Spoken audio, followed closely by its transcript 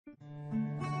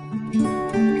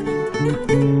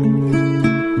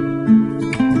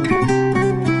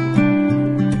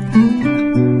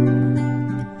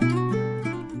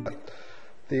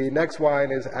The next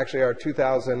wine is actually our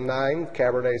 2009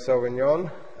 Cabernet Sauvignon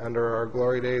under our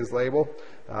Glory Days label.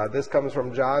 This comes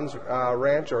from John's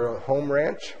ranch, or home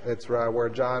ranch. It's where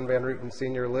John Van Ruiten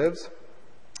Sr. lives.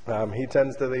 He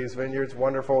tends to these vineyards,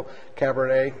 wonderful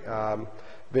Cabernet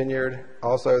vineyard.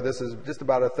 Also, this is just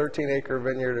about a 13-acre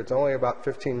vineyard. It's only about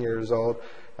 15 years old.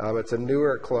 It's a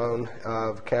newer clone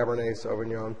of Cabernet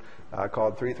Sauvignon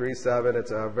called 337.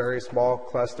 It's a very small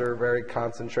cluster, very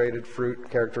concentrated fruit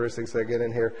characteristics that get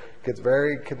in here. Gets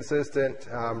very consistent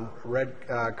red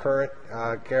currant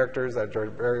characters that are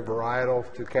very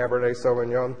varietal to Cabernet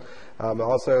Sauvignon.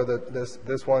 Also,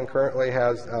 this one currently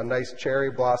has a nice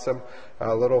cherry blossom,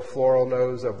 a little floral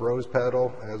nose of rose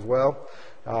petal as well.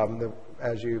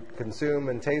 As you consume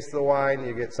and taste the wine,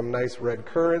 you get some nice red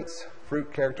currants,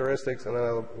 fruit characteristics, and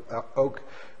then oak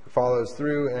follows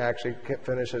through and actually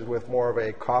finishes with more of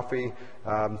a coffee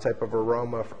type of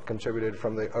aroma contributed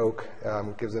from the oak.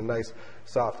 Gives a nice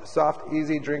soft,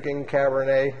 easy drinking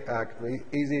Cabernet,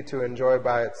 easy to enjoy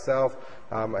by itself,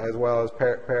 as well as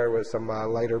paired with some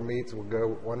lighter meats. Will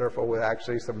go wonderful with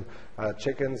actually some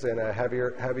chickens in a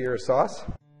heavier sauce.